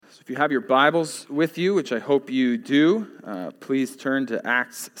you have your Bibles with you, which I hope you do, please turn to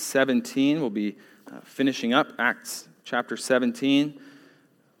Acts 17. We'll be finishing up Acts chapter 17.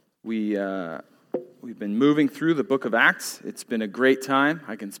 We've been moving through the book of Acts. It's been a great time.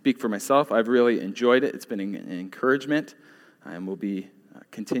 I can speak for myself. I've really enjoyed it. It's been an encouragement, and we'll be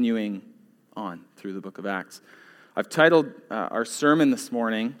continuing on through the book of Acts. I've titled our sermon this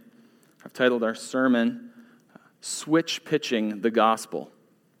morning, Switch Pitching the Gospel.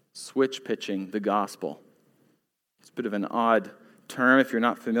 Switch pitching the gospel. It's a bit of an odd term if you're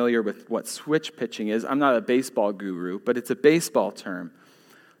not familiar with what switch pitching is. I'm not a baseball guru, but it's a baseball term.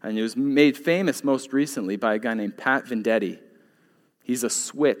 And it was made famous most recently by a guy named Pat Venditti. He's a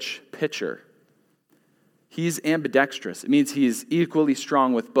switch pitcher. He's ambidextrous. It means he's equally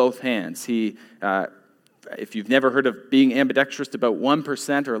strong with both hands. If you've never heard of being ambidextrous, about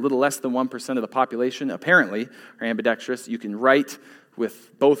 1% or a little less than 1% of the population apparently are ambidextrous. You can write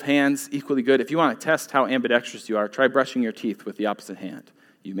with both hands equally good. If you want to test how ambidextrous you are, try brushing your teeth with the opposite hand.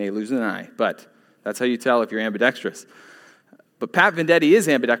 You may lose an eye, but that's how you tell if you're ambidextrous. But Pat Venditti is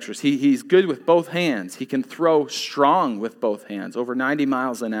ambidextrous. He's good with both hands. He can throw strong with both hands, over 90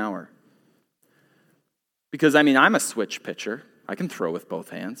 miles an hour. Because, I'm a switch pitcher. I can throw with both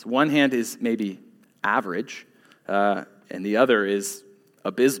hands. One hand is maybe average, and the other is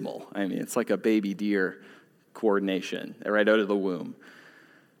abysmal. It's like a baby deer coordination right out of the womb.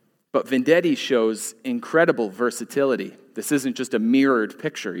 But Venditti shows incredible versatility. This isn't just a mirrored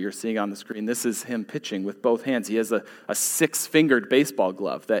picture you're seeing on the screen. This is him pitching with both hands. He has a six-fingered baseball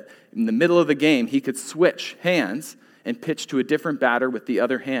glove that in the middle of the game he could switch hands and pitch to a different batter with the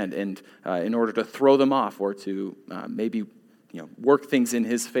other hand, and in order to throw them off or to maybe work things in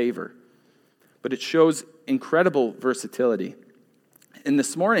his favor. But it shows incredible versatility. And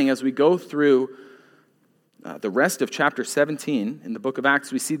this morning, as we go through the rest of chapter 17 in the book of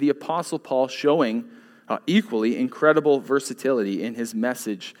Acts, we see the Apostle Paul showing equally incredible versatility in his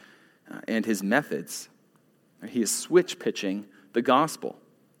message and his methods. He is switch pitching the gospel.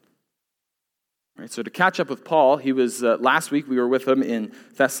 Right, so to catch up with Paul, he was last week we were with him in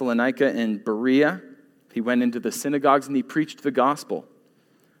Thessalonica and Berea. He went into the synagogues and he preached the gospel.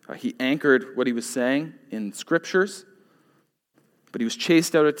 He anchored what he was saying in scriptures. But he was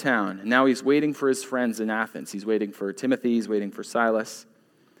chased out of town, and now he's waiting for his friends in Athens. He's waiting for Timothy, he's waiting for Silas.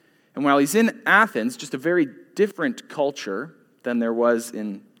 And while he's in Athens, just a very different culture than there was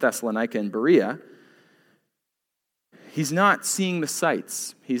in Thessalonica and Berea, he's not seeing the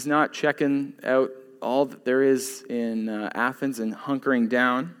sights. He's not checking out all that there is in Athens and hunkering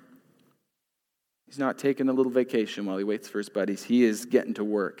down. He's not taking a little vacation while he waits for his buddies. He is getting to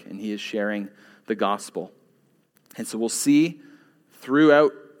work, and he is sharing the gospel. And so we'll see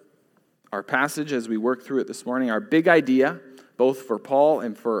throughout our passage as we work through it this morning, our big idea, both for Paul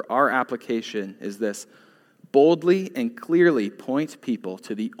and for our application, is this: boldly and clearly point people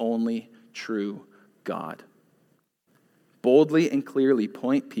to the only true God. Boldly and clearly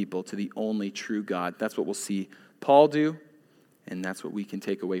point people to the only true God. That's what we'll see Paul do, and that's what we can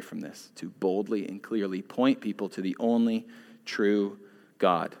take away from this, to boldly and clearly point people to the only true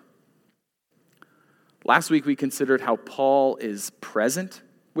God. Last week we considered how Paul is present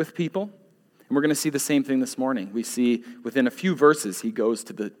with people, and we're going to see the same thing this morning. We see within a few verses he goes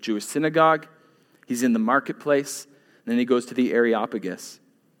to the Jewish synagogue, he's in the marketplace, and then he goes to the Areopagus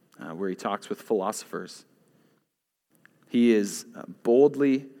where he talks with philosophers. He is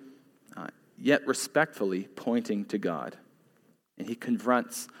boldly yet respectfully pointing to God, and he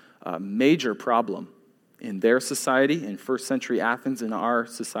confronts a major problem in their society, in first century Athens, in our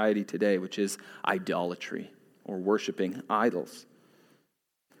society today, which is idolatry, or worshiping idols.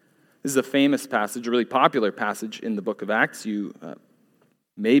 This is a famous passage, a really popular passage in the book of Acts. You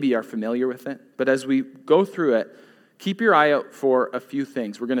maybe are familiar with it, but as we go through it, keep your eye out for a few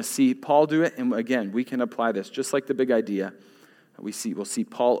things. We're going to see Paul do it, and again, we can apply this, just like the big idea. We'll see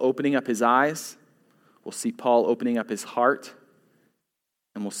Paul opening up his eyes, we'll see Paul opening up his heart,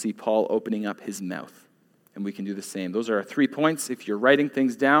 and we'll see Paul opening up his mouth. And we can do the same. Those are our 3 points. If you're writing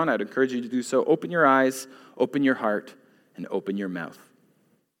things down, I'd encourage you to do so. Open your eyes, open your heart, and open your mouth.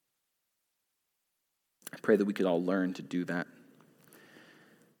 I pray that we could all learn to do that.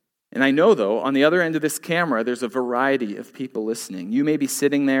 And I know, though, on the other end of this camera, there's a variety of people listening. You may be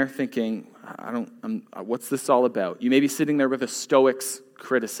sitting there thinking, what's this all about? You may be sitting there with a Stoic's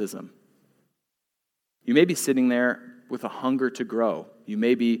criticism. You may be sitting there with a hunger to grow. You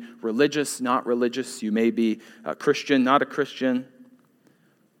may be religious, not religious. You may be a Christian, not a Christian.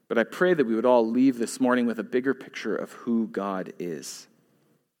 But I pray that we would all leave this morning with a bigger picture of who God is,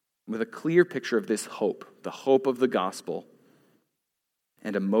 with a clear picture of this hope, the hope of the gospel,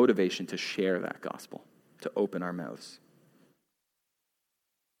 and a motivation to share that gospel, to open our mouths.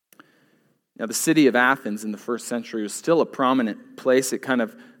 Now, the city of Athens in the first century was still a prominent place. It kind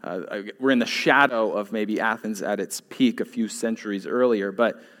of, we're in the shadow of maybe Athens at its peak a few centuries earlier,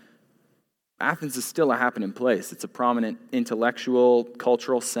 but Athens is still a happening place. It's a prominent intellectual,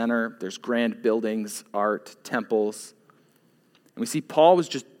 cultural center. There's grand buildings, art, temples. And we see Paul was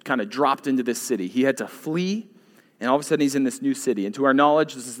just kind of dropped into this city. He had to flee, and all of a sudden he's in this new city. And to our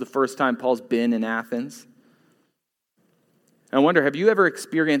knowledge, this is the first time Paul's been in Athens. And I wonder, have you ever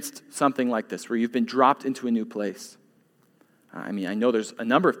experienced something like this, where you've been dropped into a new place? I mean, I know there's a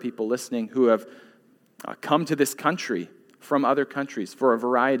number of people listening who have come to this country from other countries for a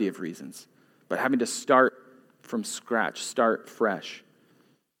variety of reasons, but having to start from scratch, start fresh.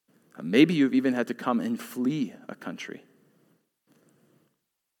 Maybe you've even had to come and flee a country.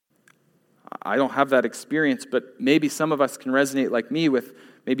 I don't have that experience, but maybe some of us can resonate like me with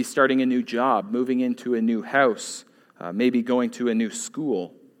maybe starting a new job, moving into a new house, maybe going to a new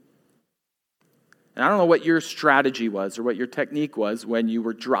school. And I don't know what your strategy was or what your technique was when you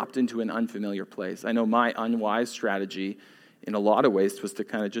were dropped into an unfamiliar place. I know my unwise strategy in a lot of ways was to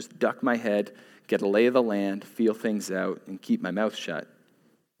kind of just duck my head, get a lay of the land, feel things out, and keep my mouth shut.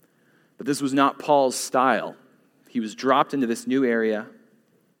 But this was not Paul's style. He was dropped into this new area,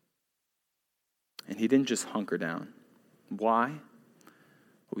 and he didn't just hunker down. Why?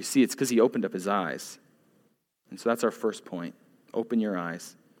 Well, we see it's because he opened up his eyes. And so that's our first point. Open your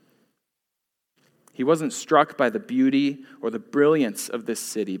eyes. He wasn't struck by the beauty or the brilliance of this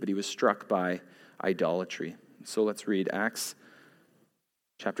city, but he was struck by idolatry. So let's read Acts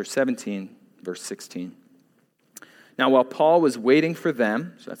chapter 17, verse 16. Now, while Paul was waiting for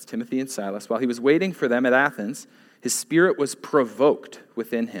them, so that's Timothy and Silas, while he was waiting for them at Athens, his spirit was provoked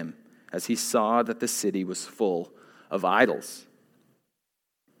within him as he saw that the city was full of idols.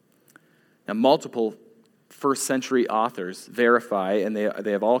 Now, multiple first century authors verify, and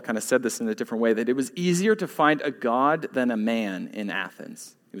they have all kind of said this in a different way, that it was easier to find a god than a man in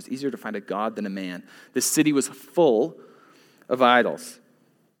Athens. It was easier to find a god than a man. This city was full of idols.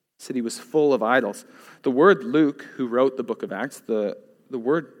 The city was full of idols. The word Luke, who wrote the book of Acts, the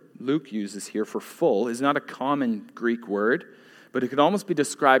word Luke uses here for full is not a common Greek word, but it could almost be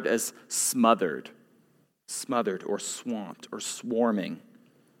described as smothered or swamped or swarming.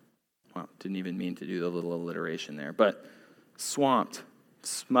 Well, didn't even mean to do the little alliteration there, but swamped,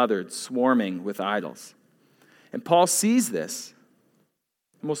 smothered, swarming with idols. And Paul sees this,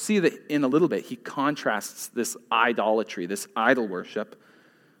 and we'll see that in a little bit. He contrasts this idolatry, this idol worship,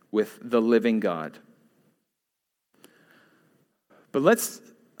 with the living God. But let's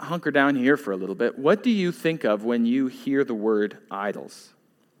hunker down here for a little bit. What do you think of when you hear the word idols?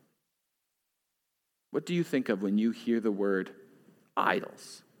 What do you think of when you hear the word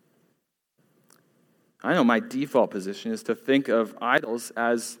idols? I know my default position is to think of idols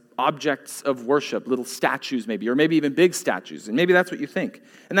as objects of worship, little statues maybe, or maybe even big statues. And maybe that's what you think.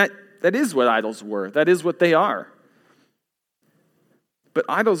 And that is what idols were. That is what they are. But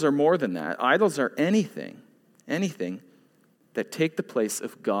idols are more than that. Idols are anything that take the place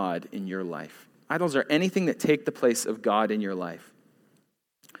of God in your life. Idols are anything that take the place of God in your life.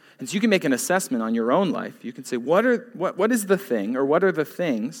 And so you can make an assessment on your own life. You can say, what is the thing, or what are the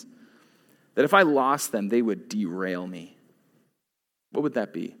things that if I lost them, they would derail me? What would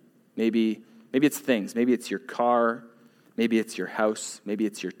that be? Maybe it's things. Maybe it's your car. Maybe it's your house. Maybe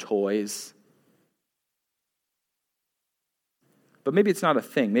it's your toys. But maybe it's not a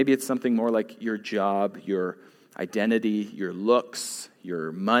thing. Maybe it's something more like your job, your identity, your looks,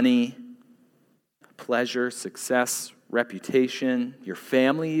 your money, pleasure, success, reputation, your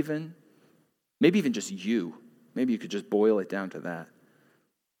family even. Maybe even just you. Maybe you could just boil it down to that.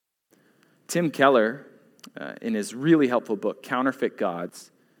 Tim Keller, in his really helpful book, Counterfeit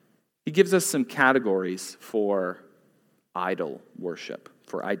Gods, he gives us some categories for idol worship,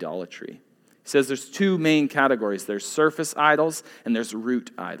 for idolatry. He says there's two main categories. There's surface idols and there's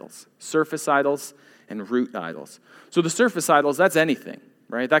root idols. Surface idols and root idols. So the surface idols, that's anything,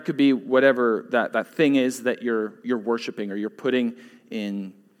 right? That could be whatever that thing is that you're worshiping or you're putting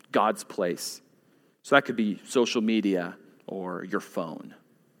in God's place. So that could be social media or your phone.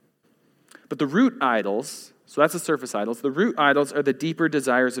 But the root idols, so that's the surface idols, the root idols are the deeper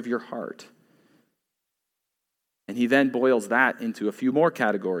desires of your heart. And he then boils that into a few more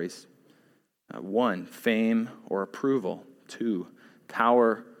categories. 1, fame or approval. 2,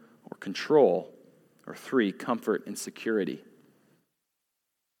 power or control. Or 3, comfort and security.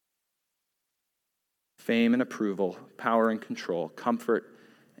 Fame and approval, power and control, comfort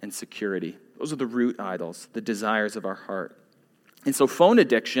and security. Those are the root idols, the desires of our heart. And so phone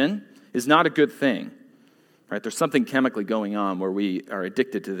addiction is not a good thing. Right? There's something chemically going on where we are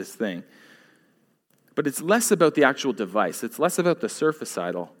addicted to this thing. But it's less about the actual device. It's less about the surface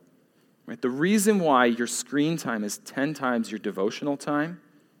idol. Right? The reason why your screen time is 10 times your devotional time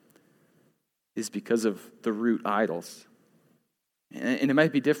is because of the root idols. And it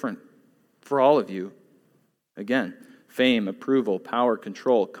might be different for all of you. Again, fame, approval, power,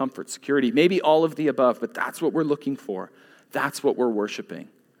 control, comfort, security, maybe all of the above, but that's what we're looking for. That's what we're worshiping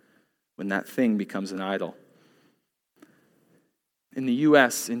when that thing becomes an idol. In the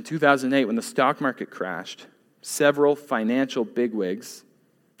U.S., in 2008, when the stock market crashed, several financial bigwigs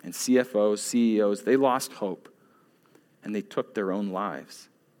and CFOs, CEOs, they lost hope, and they took their own lives.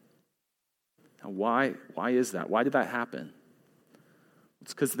 Now, why is that? Why did that happen?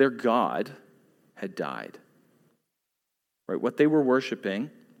 It's because their God had died. Right? What they were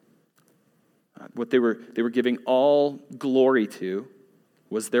worshiping, what they were giving all glory to,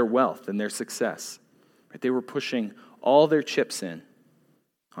 was their wealth and their success. Right? They were pushing all their chips in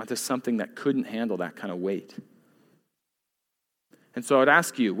onto something that couldn't handle that kind of weight. And so I would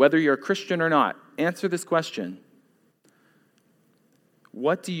ask you, whether you're a Christian or not, answer this question.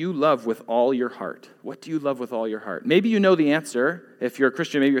 What do you love with all your heart? What do you love with all your heart? Maybe you know the answer. If you're a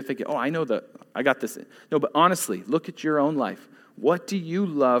Christian, maybe you're thinking, I got this. No, but honestly, look at your own life. What do you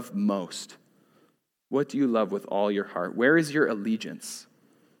love most? What do you love with all your heart? Where is your allegiance?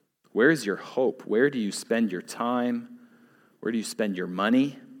 Where is your hope? Where do you spend your time? Where do you spend your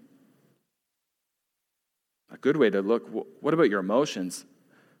money? A good way to look, what about your emotions?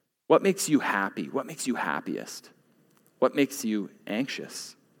 What makes you happy? What makes you happiest? What makes you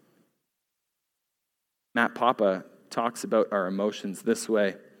anxious? Matt Papa talks about our emotions this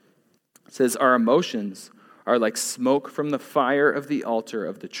way. It says, our emotions are like smoke from the fire of the altar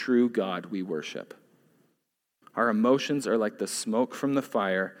of the true God we worship. Our emotions are like the smoke from the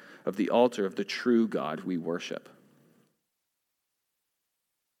fire of the altar of the true God we worship.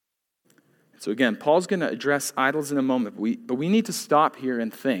 So again, Paul's going to address idols in a moment, but we need to stop here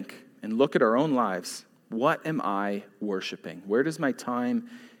and think and look at our own lives. What am I worshiping? Where does my time,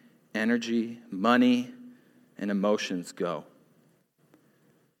 energy, money, and emotions go?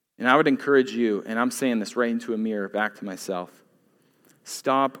 And I would encourage you, and I'm saying this right into a mirror back to myself,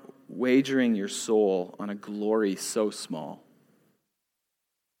 stop wagering your soul on a glory so small.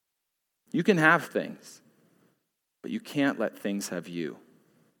 You can have things, but you can't let things have you.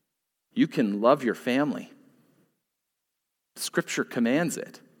 You can love your family. Scripture commands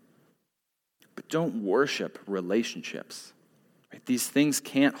it. But don't worship relationships. Right? These things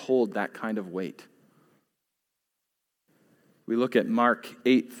can't hold that kind of weight. We look at Mark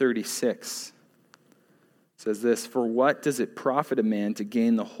 8:36. It says this, "For what does it profit a man to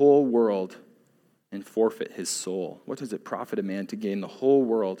gain the whole world and forfeit his soul?" What does it profit a man to gain the whole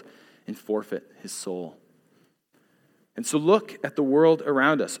world and forfeit his soul? And so look at the world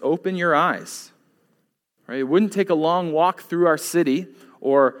around us. Open your eyes. Right? It wouldn't take a long walk through our city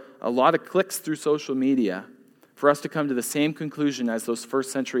or a lot of clicks through social media for us to come to the same conclusion as those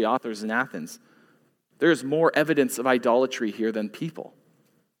first century authors in Athens. There's more evidence of idolatry here than people.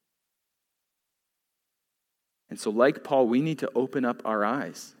 And so like Paul, we need to open up our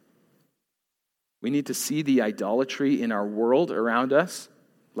eyes. We need to see the idolatry in our world around us,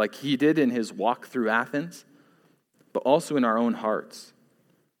 like he did in his walk through Athens, but also in our own hearts.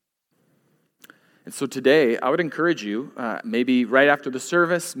 And so today, I would encourage you, maybe right after the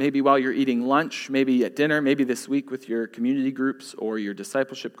service, maybe while you're eating lunch, maybe at dinner, maybe this week with your community groups or your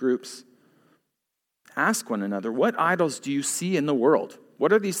discipleship groups, ask one another, what idols do you see in the world?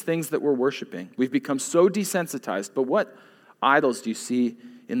 What are these things that we're worshiping? We've become so desensitized, but what idols do you see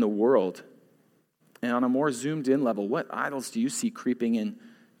in the world? And on a more zoomed in level, what idols do you see creeping in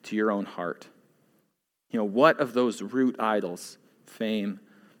to your own heart? What of those root idols, fame,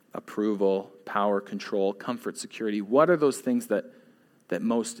 approval, power, control, comfort, security, what are those things that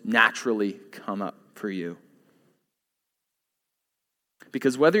most naturally come up for you?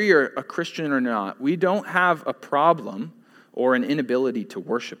 Because whether you're a Christian or not, we don't have a problem or an inability to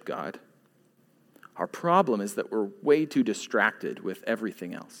worship God. Our problem is that we're way too distracted with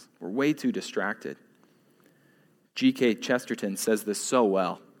everything else. We're way too distracted. G.K. Chesterton says this so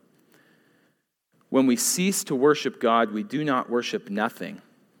well. When we cease to worship God, we do not worship nothing.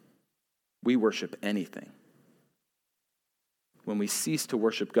 We worship anything. When we cease to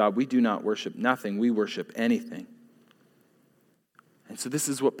worship God, we do not worship nothing. We worship anything. And so this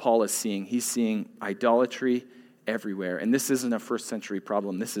is what Paul is seeing. He's seeing idolatry everywhere. And this isn't a first century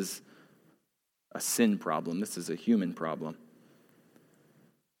problem. This is a sin problem. This is a human problem.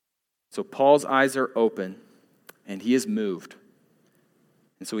 So Paul's eyes are open, and he is moved.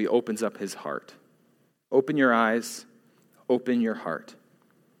 And so he opens up his heart. Open your eyes, open your heart.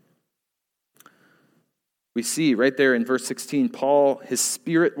 We see right there in verse 16, Paul, his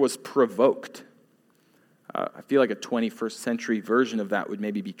spirit was provoked. I feel like a 21st century version of that would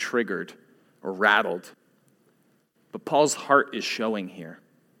maybe be triggered or rattled. But Paul's heart is showing here.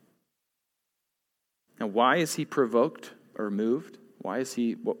 Now, why is he provoked or moved? Why is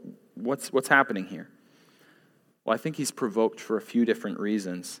he, what's happening here? Well, I think he's provoked for a few different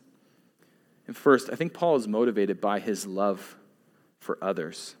reasons. And first, I think Paul is motivated by his love for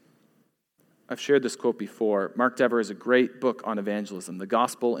others. I've shared this quote before. Mark Dever has a great book on evangelism, The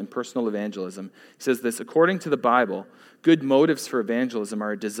Gospel and Personal Evangelism. He says this: according to the Bible, good motives for evangelism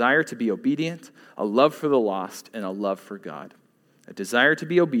are a desire to be obedient, a love for the lost, and a love for God. A desire to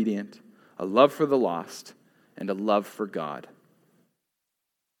be obedient, a love for the lost, and a love for God.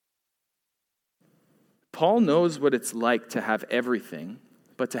 Paul knows what it's like to have everything,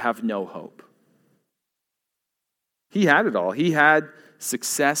 but to have no hope. He had it all. He had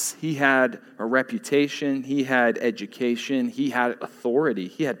success, he had a reputation, he had education, he had authority,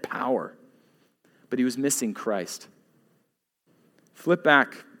 he had power, but he was missing Christ. Flip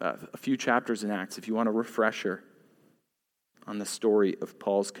back a few chapters in Acts if you want a refresher on the story of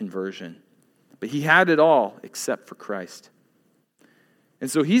Paul's conversion. But he had it all except for Christ. And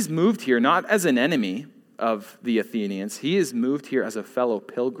so he's moved here not as an enemy of the Athenians, he is moved here as a fellow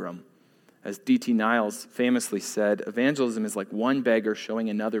pilgrim. As D.T. Niles famously said, evangelism is like one beggar showing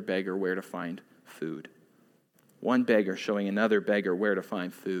another beggar where to find food. One beggar showing another beggar where to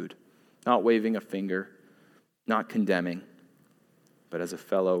find food. Not waving a finger, not condemning, but as a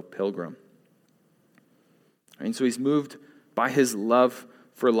fellow pilgrim. And so he's moved by his love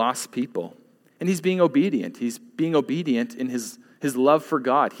for lost people. And he's being obedient. He's being obedient in his love for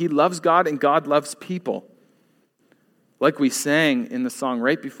God. He loves God and God loves people. Like we sang in the song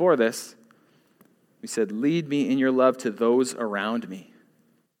right before this, we said, lead me in your love to those around me.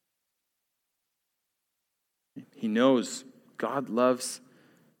 He knows God loves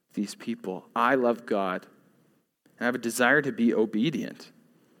these people. I love God. And I have a desire to be obedient.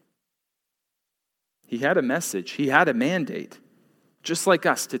 He had a message. He had a mandate, just like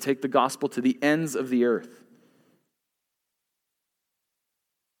us, to take the gospel to the ends of the earth.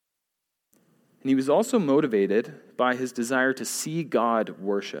 And he was also motivated by his desire to see God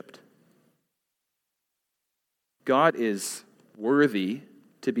worshipped. God is worthy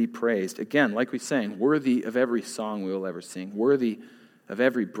to be praised. Again, like we sang, worthy of every song we will ever sing, worthy of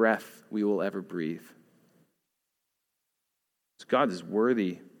every breath we will ever breathe. So God is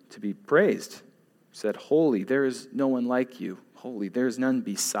worthy to be praised. He said, holy, there is no one like you. Holy, there is none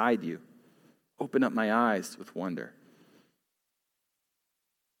beside you. Open up my eyes with wonder.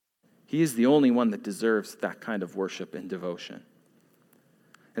 He is the only one that deserves that kind of worship and devotion.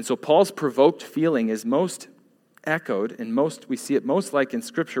 And so Paul's provoked feeling is most echoed, and we see it most like in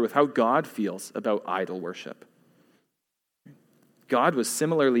Scripture with how God feels about idol worship. God was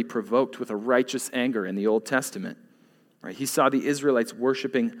similarly provoked with a righteous anger in the Old Testament. Right? He saw the Israelites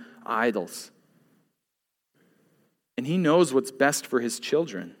worshiping idols. And he knows what's best for his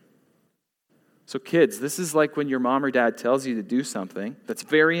children. So kids, this is like when your mom or dad tells you to do something that's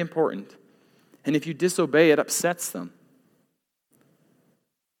very important, and if you disobey, it upsets them.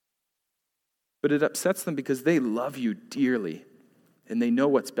 But it upsets them because they love you dearly and they know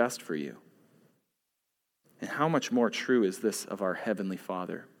what's best for you. And how much more true is this of our Heavenly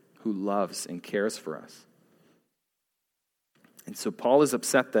Father who loves and cares for us? And so Paul is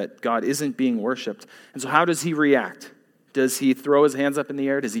upset that God isn't being worshipped. And so how does he react? Does he throw his hands up in the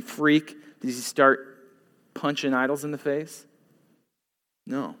air? Does he freak? Does he start punching idols in the face?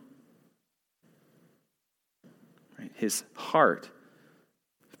 No. Right? His heart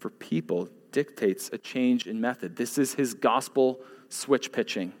for people dictates a change in method. This is his gospel switch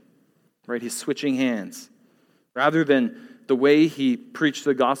pitching, right? He's switching hands. Rather than the way he preached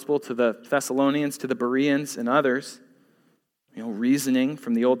the gospel to the Thessalonians, to the Bereans, and others, reasoning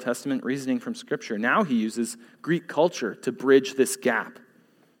from the Old Testament, reasoning from Scripture. Now he uses Greek culture to bridge this gap.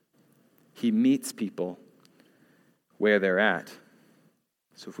 He meets people where they're at.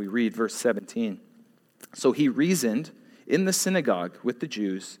 So if we read verse 17. So he reasoned in the synagogue with the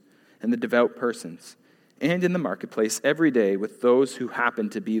Jews and the devout persons, and in the marketplace every day with those who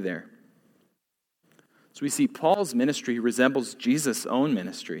happened to be there. So we see Paul's ministry resembles Jesus' own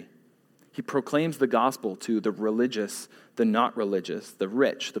ministry. He proclaims the gospel to the religious, the not religious, the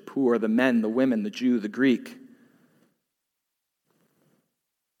rich, the poor, the men, the women, the Jew, the Greek.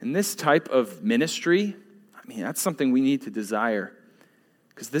 And this type of ministry, that's something we need to desire.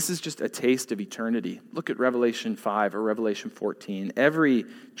 Because this is just a taste of eternity. Look at Revelation 5 or Revelation 14. Every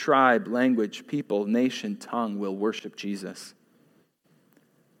tribe, language, people, nation, tongue will worship Jesus.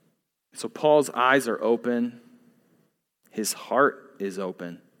 So Paul's eyes are open. His heart is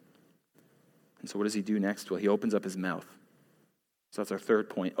open. And so what does he do next? Well, he opens up his mouth. So that's our third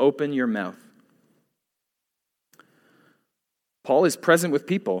point. Open your mouth. Paul is present with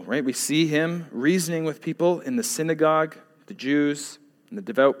people, right? We see him reasoning with people in the synagogue, the Jews, and the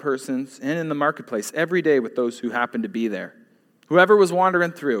devout persons, and in the marketplace every day with those who happen to be there. Whoever was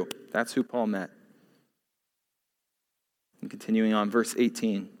wandering through, that's who Paul met. And continuing on, verse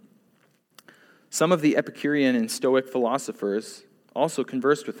 18. Some of the Epicurean and Stoic philosophers also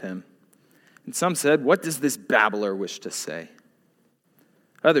conversed with him. And some said, "What does this babbler wish to say?"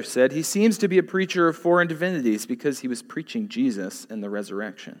 Others said, "He seems to be a preacher of foreign divinities because he was preaching Jesus and the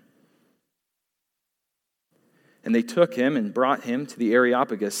resurrection." And they took him and brought him to the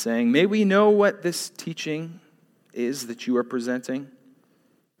Areopagus, saying, "May we know what this teaching is that you are presenting?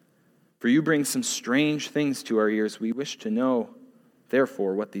 For you bring some strange things to our ears. We wish to know,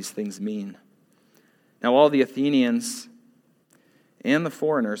 therefore, what these things mean." Now all the Athenians and the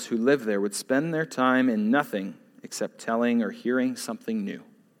foreigners who live there would spend their time in nothing except telling or hearing something new.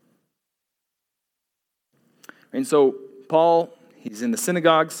 And so Paul, he's in the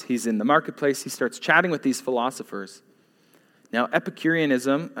synagogues, he's in the marketplace, he starts chatting with these philosophers. Now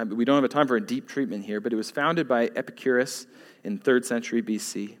Epicureanism, we don't have a time for a deep treatment here, but it was founded by Epicurus in 3rd century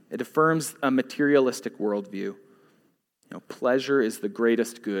BC. It affirms a materialistic worldview. Pleasure is the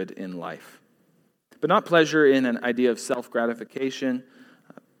greatest good in life. But not pleasure in an idea of self-gratification,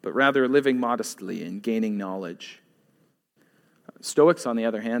 but rather living modestly and gaining knowledge. Stoics, on the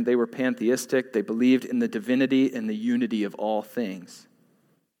other hand, they were pantheistic. They believed in the divinity and the unity of all things.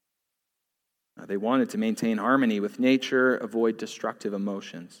 They wanted to maintain harmony with nature, avoid destructive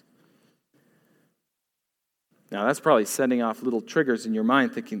emotions. Now, that's probably setting off little triggers in your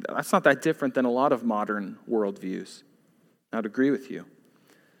mind, thinking that's not that different than a lot of modern worldviews. I'd agree with you.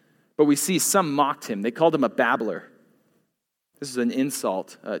 But we see some mocked him. They called him a babbler. This is an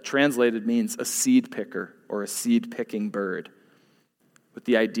insult. Translated means a seed picker or a seed-picking bird, with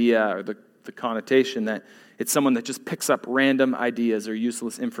the idea or the connotation that it's someone that just picks up random ideas or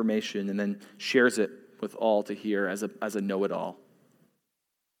useless information and then shares it with all to hear as a know-it-all.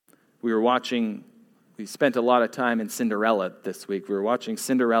 We spent a lot of time in Cinderella this week. We were watching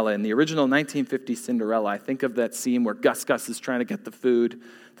Cinderella. In the original 1950 Cinderella, I think of that scene where Gus is trying to get the food,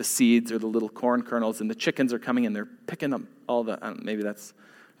 the seeds or the little corn kernels, and the chickens are coming and they're picking up all the, maybe that's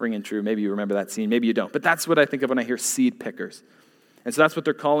ringing true. Maybe you remember that scene. Maybe you don't. But that's what I think of when I hear seed pickers. And so that's what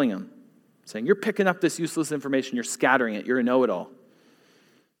they're calling them, saying, you're picking up this useless information, you're scattering it, you're a know-it-all.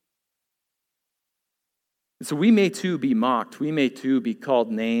 And so we may too be mocked. We may too be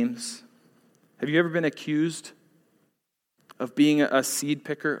called names. Have you ever been accused of being a seed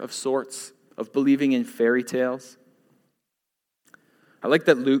picker of sorts, of believing in fairy tales? I like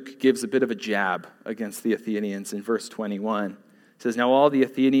that Luke gives a bit of a jab against the Athenians in verse 21. It says, now all the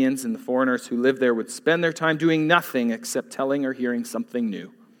Athenians and the foreigners who lived there would spend their time doing nothing except telling or hearing something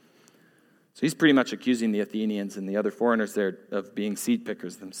new. So he's pretty much accusing the Athenians and the other foreigners there of being seed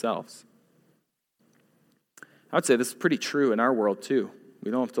pickers themselves. I would say this is pretty true in our world too. We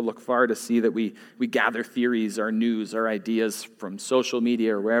don't have to look far to see that we gather theories, our news, our ideas from social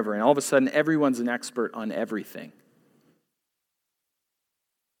media or wherever, and all of a sudden everyone's an expert on everything.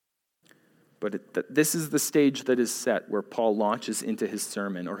 But this is the stage that is set where Paul launches into his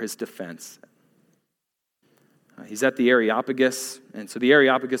sermon or his defense. He's at the Areopagus, and so the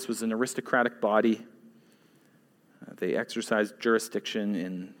Areopagus was an aristocratic body. They exercised jurisdiction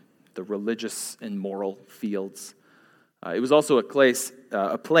in the religious and moral fields. It was also a place,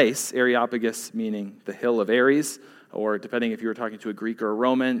 Areopagus meaning the hill of Ares, or depending if you were talking to a Greek or a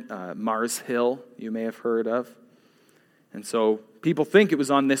Roman, Mars Hill, you may have heard of. And so people think it was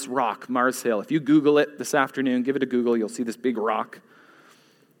on this rock, Mars Hill. If you Google it this afternoon, give it a Google, you'll see this big rock,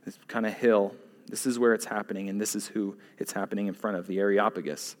 this kind of hill. This is where it's happening, and this is who it's happening in front of, the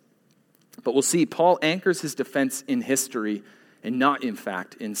Areopagus. But we'll see, Paul anchors his defense in history and not, in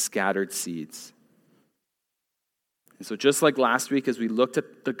fact, in scattered seeds. And so just like last week as we looked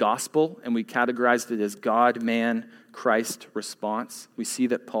at the gospel and we categorized it as God, man, Christ response, we see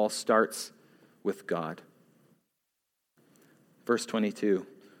that Paul starts with God. Verse 22.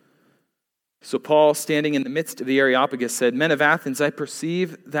 So Paul, standing in the midst of the Areopagus, said, Men of Athens, I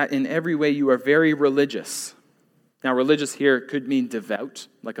perceive that in every way you are very religious. Now, religious here could mean devout,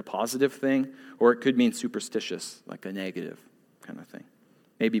 like a positive thing, or it could mean superstitious, like a negative kind of thing.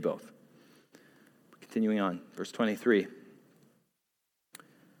 Maybe both. Continuing on, verse 23.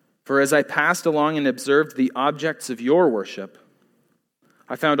 For as I passed along and observed the objects of your worship,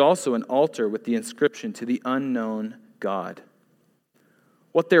 I found also an altar with the inscription, to the unknown God.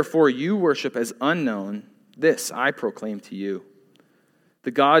 What therefore you worship as unknown, this I proclaim to you.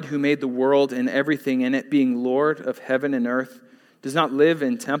 The God who made the world and everything in it, being Lord of heaven and earth, does not live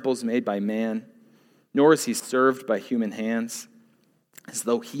in temples made by man, nor is he served by human hands, as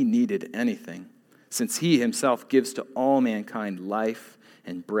though he needed anything, since he himself gives to all mankind life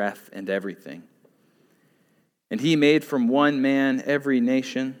and breath and everything. And he made from one man every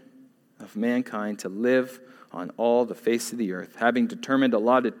nation of mankind to live on all the face of the earth, having determined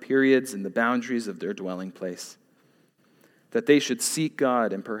allotted periods and the boundaries of their dwelling place, that they should seek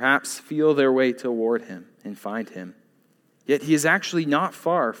God and perhaps feel their way toward him and find him. Yet he is actually not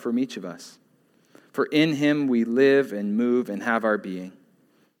far from each of us, for in him we live and move and have our being.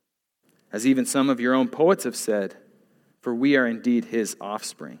 As even some of your own poets have said, for we are indeed his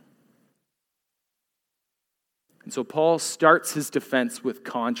offspring. And so Paul starts his defense with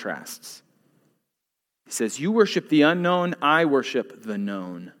contrasts. He says, you worship the unknown, I worship the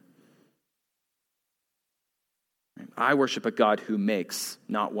known. I worship a God who makes,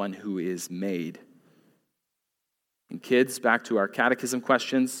 not one who is made. And kids, back to our catechism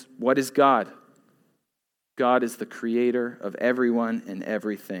questions, what is God? God is the creator of everyone and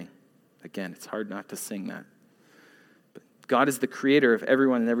everything. Again, it's hard not to sing that. But God is the creator of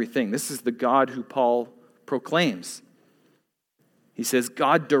everyone and everything. This is the God who Paul proclaims. He says,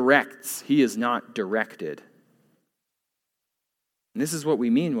 God directs, he is not directed. And this is what we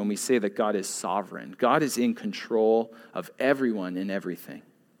mean when we say that God is sovereign. God is in control of everyone and everything.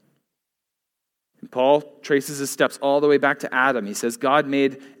 And Paul traces his steps all the way back to Adam. He says, God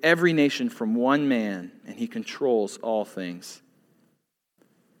made every nation from one man, and he controls all things.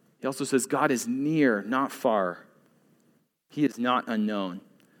 He also says, God is near, not far. He is not unknown.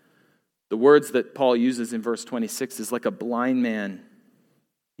 The words that Paul uses in verse 26 is like a blind man,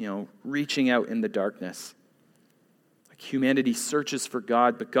 reaching out in the darkness. Like humanity searches for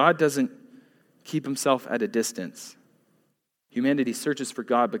God, but God doesn't keep himself at a distance. Humanity searches for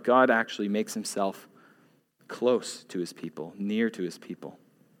God, but God actually makes himself close to his people, near to his people.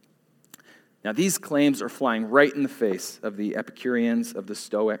 Now, these claims are flying right in the face of the Epicureans, of the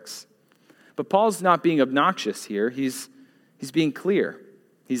Stoics. But Paul's not being obnoxious here. He's being clear.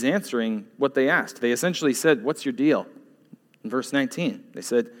 He's answering what they asked. They essentially said, what's your deal? In verse 19, they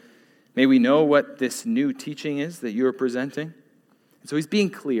said, may we know what this new teaching is that you are presenting? And so he's being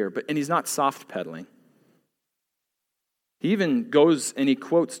clear, and he's not soft-pedaling. He even goes and he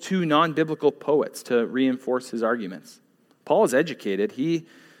quotes two non-biblical poets to reinforce his arguments. Paul is educated. He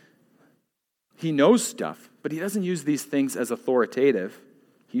knows stuff, but he doesn't use these things as authoritative.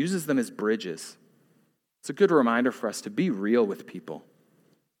 He uses them as bridges. It's a good reminder for us to be real with people.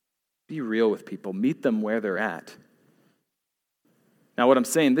 Be real with people. Meet them where they're at. Now, what I'm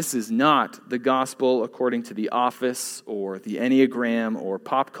saying, this is not the gospel according to The Office or the Enneagram or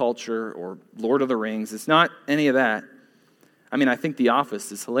pop culture or Lord of the Rings. It's not any of that. I mean, I think The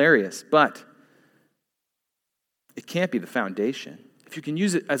Office is hilarious, but it can't be the foundation. If you can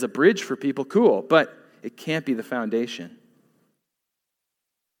use it as a bridge for people, cool, but it can't be the foundation.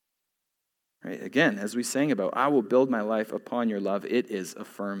 Right? Again, as we sang about, I will build my life upon your love. It is a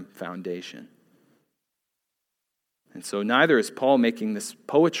firm foundation. And so neither is Paul making this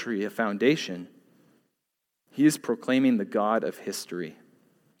poetry a foundation. He is proclaiming the God of history.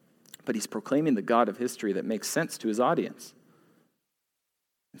 But he's proclaiming the God of history that makes sense to his audience.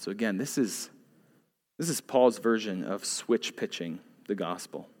 And so again, this is Paul's version of switch pitching the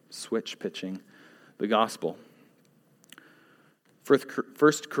gospel. Switch pitching the gospel. 1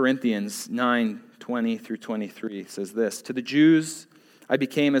 Corinthians 9:20 through 23 says this, to the Jews I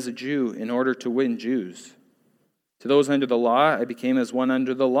became as a Jew in order to win Jews. To those under the law I became as one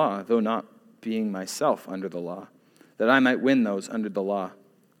under the law, though not being myself under the law, that I might win those under the law.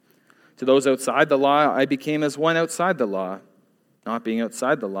 To those outside the law I became as one outside the law, not being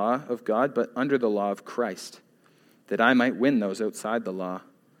outside the law of God, but under the law of Christ, that I might win those outside the law.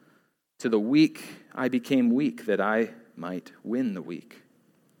 To the weak I became weak, that I might win the weak.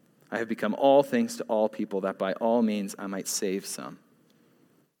 I have become all things to all people, that by all means I might save some.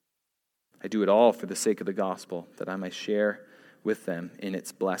 I do it all for the sake of the gospel, that I might share with them in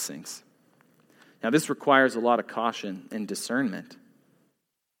its blessings. Now, this requires a lot of caution and discernment.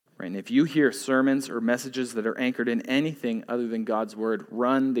 Right? And if you hear sermons or messages that are anchored in anything other than God's word,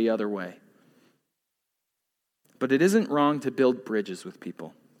 run the other way. But it isn't wrong to build bridges with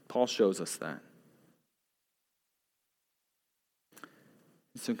people. Paul shows us that.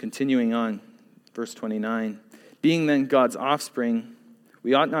 So continuing on, verse 29, being then God's offspring,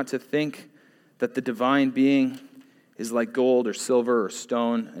 We ought not to think that the divine being is like gold or silver or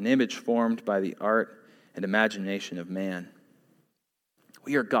stone, an image formed by the art and imagination of man.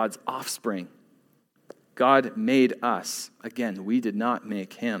 We are God's offspring. God made us. Again, we did not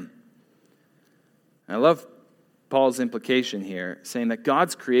make him. I love Paul's implication here, saying that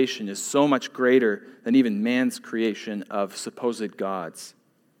God's creation is so much greater than even man's creation of supposed gods.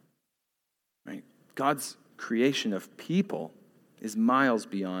 Right? God's creation of people is miles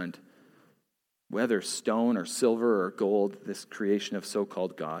beyond whether stone or silver or gold, this creation of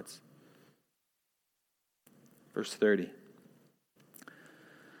so-called gods. Verse 30.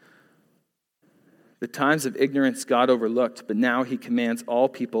 The times of ignorance God overlooked, but now he commands all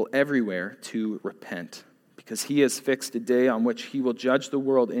people everywhere to repent, because he has fixed a day on which he will judge the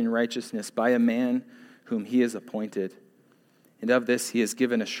world in righteousness by a man whom he has appointed. And of this he has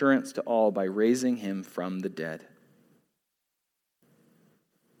given assurance to all by raising him from the dead.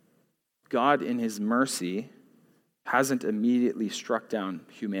 God, in his mercy, hasn't immediately struck down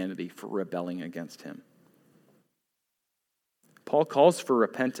humanity for rebelling against him. Paul calls for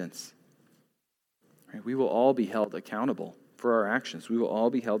repentance. Right? We will all be held accountable for our actions. We will all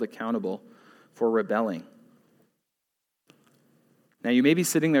be held accountable for rebelling. Now, you may be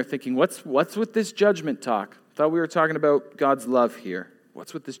sitting there thinking, what's with this judgment talk? I thought we were talking about God's love here.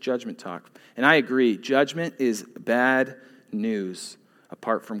 What's with this judgment talk? And I agree, judgment is bad news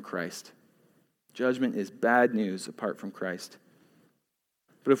apart from Christ. Judgment is bad news apart from Christ.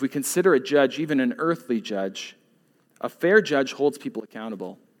 But if we consider a judge, even an earthly judge, a fair judge holds people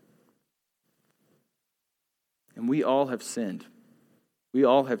accountable. And we all have sinned. We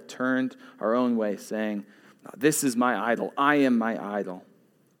all have turned our own way, saying, this is my idol. I am my idol.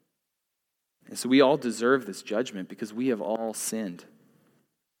 And so we all deserve this judgment because we have all sinned.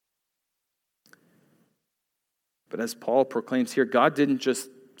 But as Paul proclaims here, God didn't just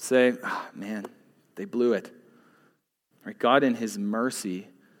say, man, they blew it. Right? God in his mercy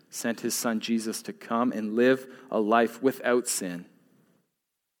sent his son Jesus to come and live a life without sin.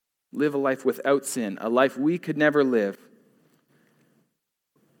 Live a life without sin, a life we could never live,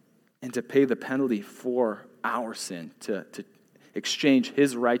 and to pay the penalty for our sin, to exchange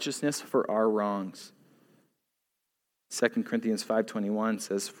his righteousness for our wrongs. 2 Corinthians 5:21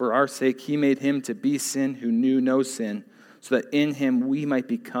 says, "For our sake he made him to be sin who knew no sin, so that in him we might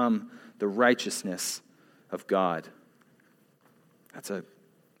become the righteousness of God." That's a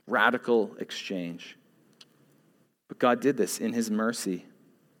radical exchange. But God did this in his mercy.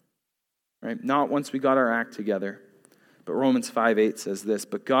 Right? Not once we got our act together. But Romans 5:8 says this,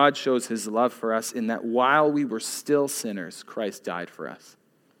 "But God shows his love for us in that while we were still sinners, Christ died for us."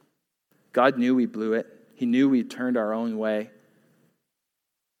 God knew we blew it. He knew we turned our own way.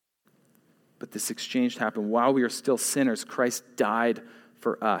 But this exchange happened while we were still sinners. Christ died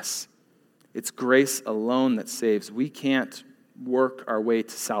for us. It's grace alone that saves. We can't work our way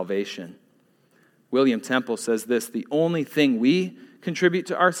to salvation. William Temple says this, "The only thing we contribute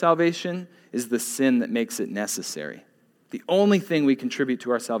to our salvation is the sin that makes it necessary." The only thing we contribute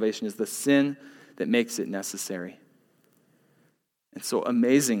to our salvation is the sin that makes it necessary. And so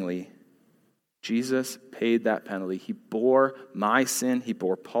amazingly, Jesus paid that penalty. He bore my sin. He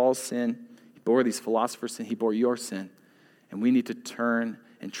bore Paul's sin. He bore these philosophers' sin. He bore your sin. And we need to turn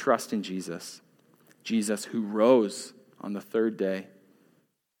and trust in Jesus. Jesus who rose on the third day,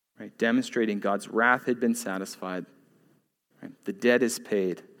 right, demonstrating God's wrath had been satisfied. Right? The debt is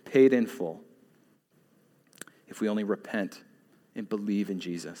paid in full, if we only repent and believe in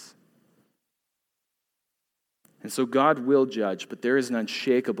Jesus. And so God will judge, but there is an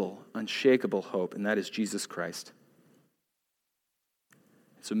unshakable hope, and that is Jesus Christ.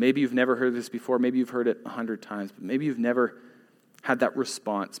 So maybe you've never heard this before, maybe you've heard it 100 times, but maybe you've never had that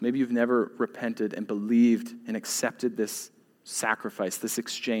response. Maybe you've never repented and believed and accepted this sacrifice, this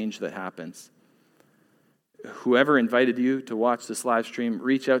exchange that happens. Whoever invited you to watch this live stream,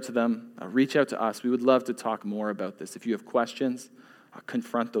 reach out to them, reach out to us. We would love to talk more about this. If you have questions,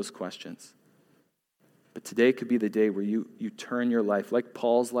 confront those questions. But today could be the day where you turn your life, like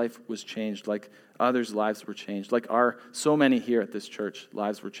Paul's life was changed, like others' lives were changed, like so many here at this church,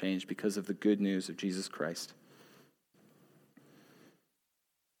 lives were changed because of the good news of Jesus Christ.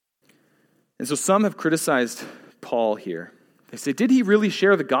 And so some have criticized Paul here. They say, did he really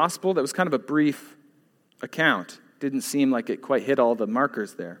share the gospel? That was kind of a brief account. Didn't seem like it quite hit all the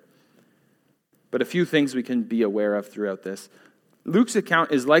markers there. But a few things we can be aware of throughout this. Luke's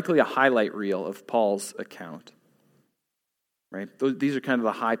account is likely a highlight reel of Paul's account. Right? These are kind of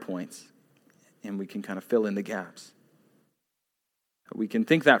the high points, and we can kind of fill in the gaps. We can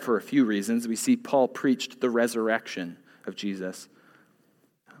think that for a few reasons. We see Paul preached the resurrection of Jesus.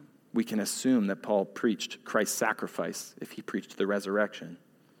 we can assume that Paul preached Christ's sacrifice if he preached the resurrection.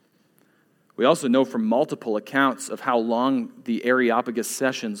 We also know from multiple accounts of how long the Areopagus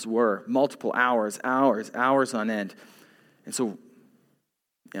sessions were, multiple hours on end. And so,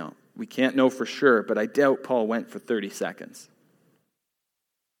 we can't know for sure, but I doubt Paul went for 30 seconds.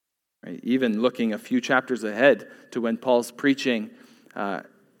 Right? Even looking a few chapters ahead to when Paul's preaching, and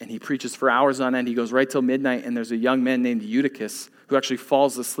he preaches for hours on end, he goes right till midnight, and there's a young man named Eutychus who actually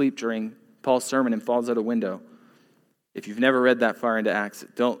falls asleep during Paul's sermon and falls out a window. If you've never read that far into Acts,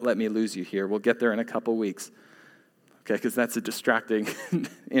 don't let me lose you here. We'll get there in a couple weeks. Okay, because that's a distracting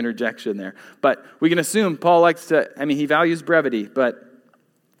interjection there. But we can assume Paul he values brevity, but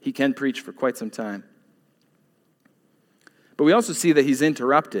he can preach for quite some time. But we also see that he's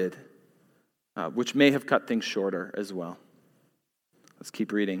interrupted, which may have cut things shorter as well. Let's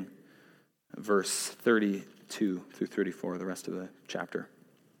keep reading verse 32 through 34, the rest of the chapter.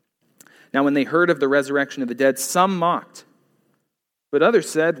 Now when they heard of the resurrection of the dead, some mocked, but others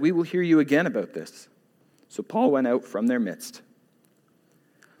said, "We will hear you again about this." So Paul went out from their midst.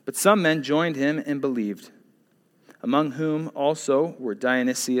 But some men joined him and believed, among whom also were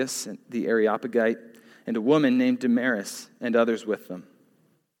Dionysius the Areopagite, and a woman named Damaris, and others with them.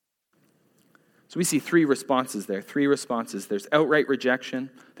 So we see three responses there. There's outright rejection,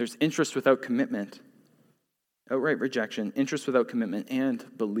 there's interest without commitment. Outright rejection, interest without commitment, and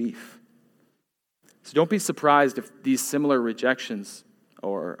belief. So don't be surprised if these similar rejections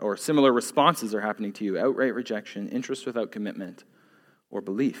or similar responses are happening to you. Outright rejection, interest without commitment, or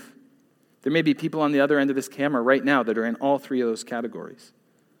belief. There may be people on the other end of this camera right now that are in all three of those categories.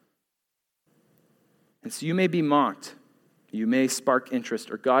 And so you may be mocked, you may spark interest,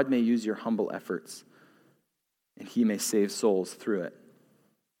 or God may use your humble efforts, and he may save souls through it.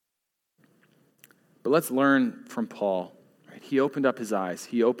 But let's learn from Paul. Right? He opened up his eyes,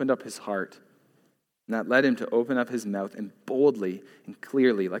 he opened up his heart, and that led him to open up his mouth and boldly and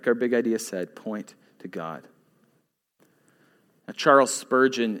clearly, like our big idea said, point to God. Now, Charles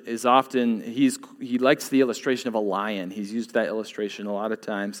Spurgeon is often, he likes the illustration of a lion. He's used that illustration a lot of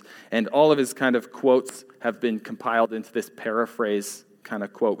times. And all of his kind of quotes have been compiled into this paraphrase kind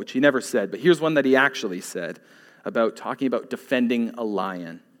of quote, which he never said. But here's one that he actually said talking about defending a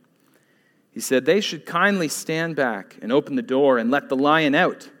lion. He said, "They should kindly stand back and open the door and let the lion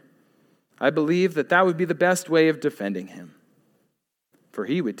out. I believe that would be the best way of defending him, for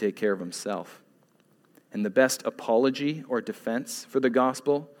he would take care of himself. And the best apology or defense for the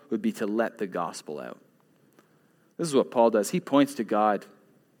gospel would be to let the gospel out." This is what Paul does. He points to God,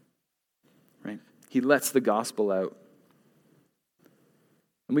 right? He lets the gospel out.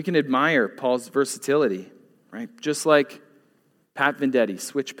 And we can admire Paul's versatility, right? Just like Pat Vendetti,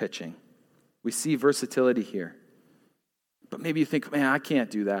 switch pitching. We see versatility here. But maybe you think, man, I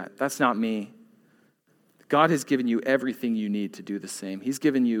can't do that. That's not me. God has given you everything you need to do the same. He's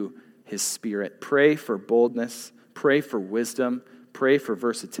given you his Spirit. Pray for boldness. Pray for wisdom. Pray for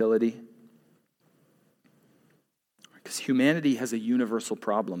versatility. Because humanity has a universal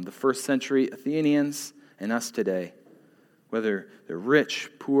problem. The first century Athenians and us today, whether they're rich,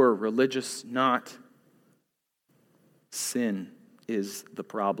 poor, religious, not, sin is the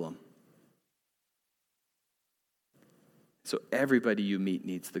problem. So everybody you meet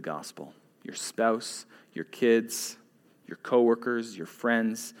needs the gospel. Your spouse, your kids, your coworkers, your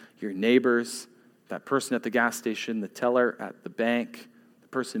friends, your neighbors, that person at the gas station, the teller at the bank, the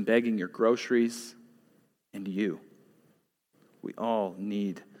person begging your groceries, and you. We all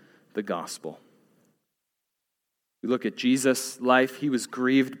need the gospel. We look at Jesus' life. He was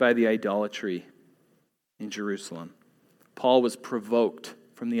grieved by the idolatry in Jerusalem. Paul was provoked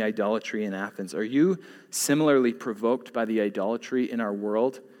from the idolatry in Athens. Are you similarly provoked by the idolatry in our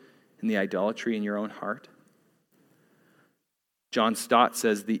world and the idolatry in your own heart? John Stott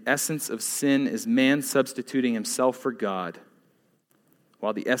says, "The essence of sin is man substituting himself for God,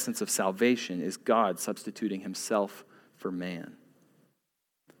 while the essence of salvation is God substituting himself for man."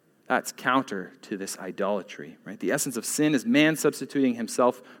 That's counter to this idolatry, right? The essence of sin is man substituting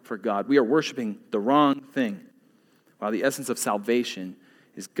himself for God. We are worshiping the wrong thing, while the essence of salvation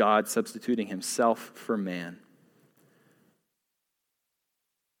is God substituting himself for man.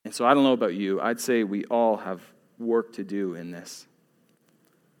 And so I don't know about you. I'd say we all have work to do in this.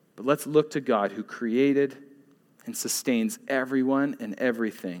 But let's look to God who created and sustains everyone and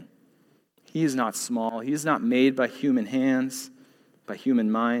everything. He is not small. He is not made by human hands, by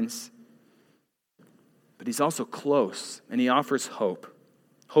human minds. But he's also close, and he offers hope.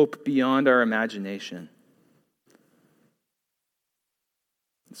 Hope beyond our imagination.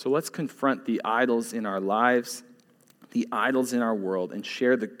 So let's confront the idols in our lives, the idols in our world and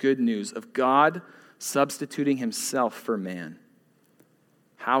share the good news of God substituting himself for man,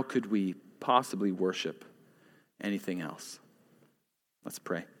 how could we possibly worship anything else? Let's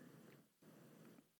pray.